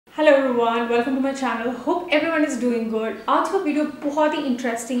Hello everyone, welcome to my channel. Hope everyone is doing good. आज का video बहुत ही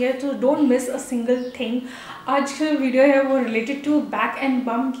interesting है, तो don't miss a single thing. आज का वीडियो है वो related to back and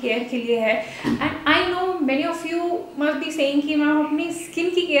bomb care के लिए है। And I know many of you must be saying कि मैम अपनी स्किन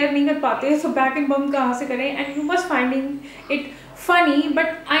की केयर नहीं कर पाते, सो बैक एंड बम कहाँ से करें। And you must finding it funny, but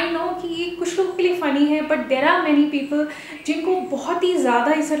I know कि ये कुछ लोगों के लिए फ़नी है, but there are many people जिनको बहुत ही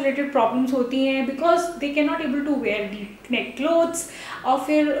ज़्यादा इससे रिलेटेड प्रॉब्लम्स होती हैं because they can not able to where deep neck clothes, और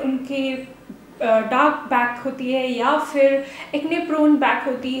फिर उनके डार्क बैक होती है या फिर एक्ने प्रोन बैक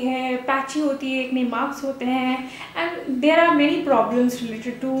होती है, पैची होती है, एक्ने मार्क्स होते हैं, and there are many problems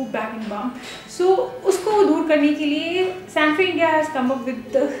related to back and बम। सो उसको दूर करने के लिए सैनफे India has come up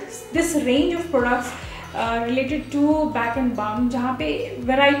with this range of products related to back and bum, जहाँ पे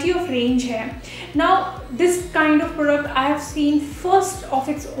variety of range है। Now this kind of product I have seen first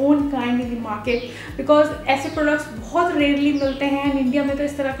of its own kind in the market because ऐसे products बहुत rarely मिलते हैं and India में तो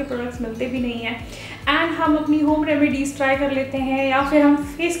इस तरह के products मिलते भी नहीं हैं। एंड हम अपनी होम रेमेडीज़ ट्राई कर लेते हैं या फिर हम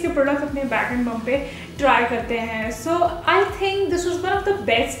फेस के प्रोडक्ट्स अपने बैक एंड बम पे ट्राई करते हैं। सो I think this was one of the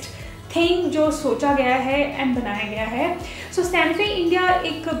best thing जो सोचा गया है एंड बनाया गया है। सो सैनफे इंडिया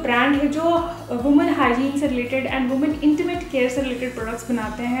एक ब्रांड है जो वुमेन हाइजीन से related and women intimate care से रिलेटेड प्रोडक्ट्स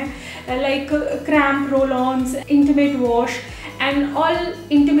बनाते हैं, like cramp, role ऑन्स, intimate wash and all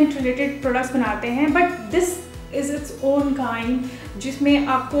intimate related products बनाते हैं। But this is its own kind जिसमें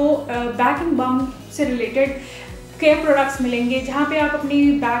आपको बैक एंड बम से रिलेटेड केयर प्रोडक्ट्स मिलेंगे, जहाँ पे आप अपनी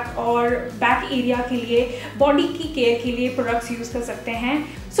बैक और बैक एरिया के लिए, बॉडी की केयर के लिए प्रोडक्ट्स यूज़ कर सकते हैं।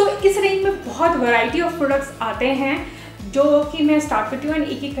 सो इस रेंज में बहुत वैरायटी ऑफ प्रोडक्ट्स आते हैं जो कि मैं स्टार्ट करती हूँ एंड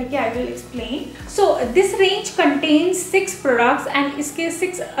एक एक करके I will explain. So this range contains 6 products and इसके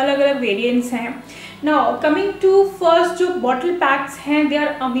 6 अलग अलग वेरिएंट्स हैं। नाउ कमिंग टू फर्स्ट, जो बॉटल पैक्स हैं they are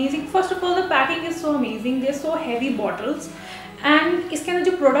amazing. First of all the packing is so amazing, they are so heavy bottles and इसके अंदर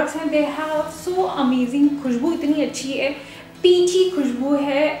जो products हैं दे हैव सो अमेजिंग। खुशबू इतनी अच्छी है, पीची खुशबू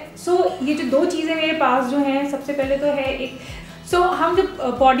है। सो ये जो 2 चीज़ें मेरे पास जो हैं, सबसे पहले तो है एक, हम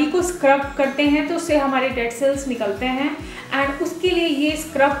जब बॉडी को स्क्रब करते हैं तो उससे हमारे डेड सेल्स निकलते हैं एंड उसके लिए ये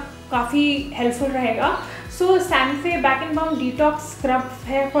स्क्रब काफ़ी हेल्पफुल रहेगा। सो सैनफे back and bomb detox scrub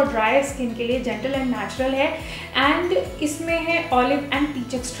है फॉर ड्राई स्किन के लिए, जेंटल एंड नेचुरल है एंड इसमें है ऑलिव एंड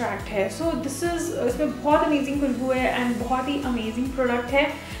पीच एक्सट्रैक्ट है। सो इसमें बहुत अमेजिंग खुशबू है एंड बहुत ही अमेजिंग प्रोडक्ट है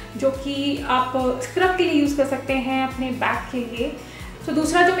जो कि आप स्क्रब के लिए यूज़ कर सकते हैं अपने बैक के लिए। तो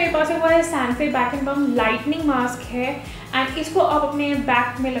दूसरा जो मेरे पास है वो है सैनफे back and bomb lightning mask है एंड इसको आप अपने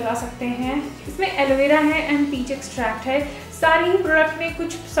बैक में लगा सकते हैं। इसमें एलोवेरा है एंड पीच एक्सट्रैक्ट है। सारी ही प्रोडक्ट में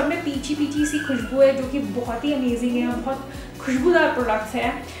कुछ सब में पीची पीची सी खुशबू है जो कि बहुत ही अमेजिंग है, बहुत खुशबूदार प्रोडक्ट्स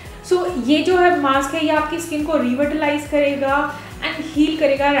है। सो ये जो है मास्क है ये आपकी स्किन को रिविटलाइज करेगा एंड हील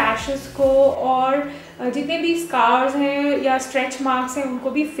करेगा रैशेस को, और जितने भी स्कार्स हैं या स्ट्रेच मार्क्स हैं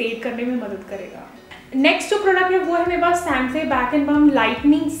उनको भी फेड करने में मदद करेगा। नेक्स्ट जो प्रोडक्ट है वो है मेरे पास सैनफे back and bomb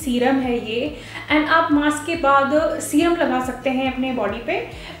lightning serum है ये, एंड आप मास्क के बाद सीरम लगा सकते हैं अपने बॉडी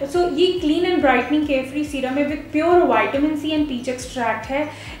पे। सो ये clean and brightening care free serum है with pure vitamin C and peach extract है।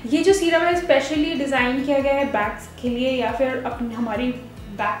 ये जो सीरम है स्पेशली डिज़ाइन किया गया है बैक्स के लिए या फिर अपनी हमारी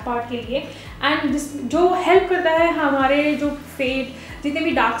बैक पार्ट के लिए, एंड जो हेल्प करता है हमारे जो फेड जितने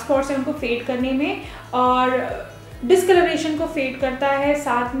भी डार्क स्पॉट्स हैं उनको फेड करने में, और डिस्कलरेशन को फेड करता है।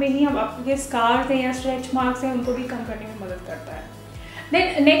 साथ में ही हम आपके स्कार्स हैं या स्ट्रेच मार्क्स हैं उनको भी कम करने में मदद करता है।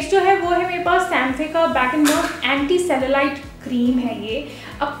 देन नेक्स्ट जो है वो है मेरे पास सैनफे का back and bomb anti cellulite cream है ये।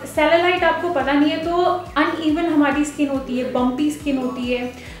 अब सेलुलाइट आपको पता नहीं है तो अनइवन हमारी स्किन होती है, बम्पी स्किन होती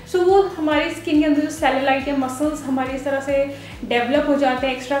है। सो वो हमारी स्किन के अंदर जो सेलुलाइट है, मसल्स हमारी इस तरह से डेवलप हो जाते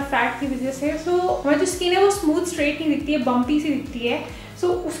हैं एक्स्ट्रा फैट की वजह से। सो हमारी जो स्किन है वो स्मूथ स्ट्रेट नहीं दिखती है, बम्पी सी दिखती है। सो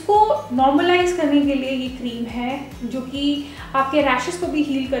उसको नॉर्मलाइज करने के लिए ये क्रीम है जो कि आपके रैशेस को भी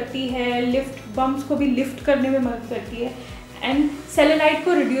हील करती है, बम्प्स को भी लिफ्ट करने में मदद करती है एंड सेलुलाइट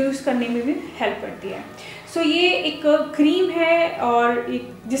को रिड्यूस करने में भी हेल्प करती है। सो ये एक क्रीम है और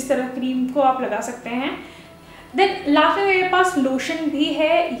एक जिस तरह क्रीम को आप लगा सकते हैं। देन लास्ट में मेरे पास लोशन भी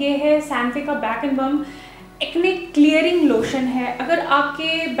है, ये है सैनफे का back and bomb acne clearing lotion है। अगर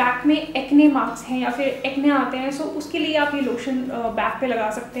आपके बैक में एक्ने मार्क्स हैं या फिर एक्ने आते हैं सो उसके लिए आप ये लोशन बैक पे लगा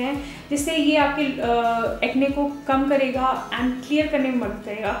सकते हैं, जिससे ये आपके एक्ने को कम करेगा एंड क्लियर करने में मदद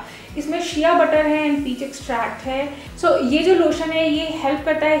करेगा। इसमें शिया बटर है एंड पीच एक्सट्रैक्ट है। सो ये जो लोशन है ये हेल्प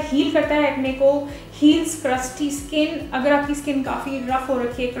करता है, हील करता है एक्ने को, हील्स क्रस्टी स्किन। अगर आपकी स्किन काफ़ी रफ हो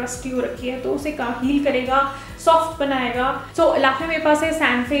रखी है, क्रस्टी हो रखी है तो उसे हील करेगा। सॉफ्ट बनाएगा। सो लास्ट में मेरे पास है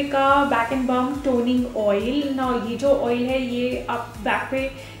सैनफे का back and bomb toning oil ना। ये जो ऑयल है ये आप बैक पे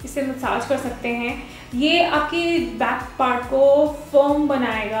इससे मसाज कर सकते हैं। ये आपके बैक पार्ट को फर्म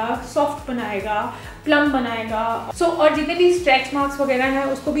बनाएगा, सॉफ्ट बनाएगा, प्लम बनाएगा। और जितने भी स्ट्रेच मार्क्स वगैरह हैं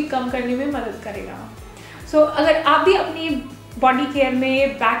उसको भी कम करने में मदद करेगा। अगर आप भी अपनी बॉडी केयर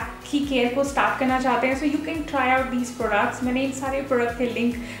में बैक की केयर को स्टार्ट करना चाहते हैं, you can try out these products. मैंने इन सारे प्रोडक्ट के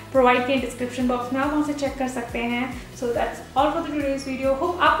लिंक प्रोवाइड किए डिस्क्रिप्शन बॉक्स में, आप वहाँ से चेक कर सकते हैं। So that's all for the today's video.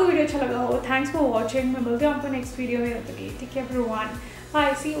 Hope आपको वीडियो अच्छा लगा हो। Thanks for watching. मैं मिलती हूँ आपको नेक्स्ट वीडियो में। Take care everyone.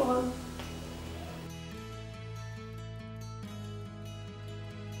 Bye, C you all.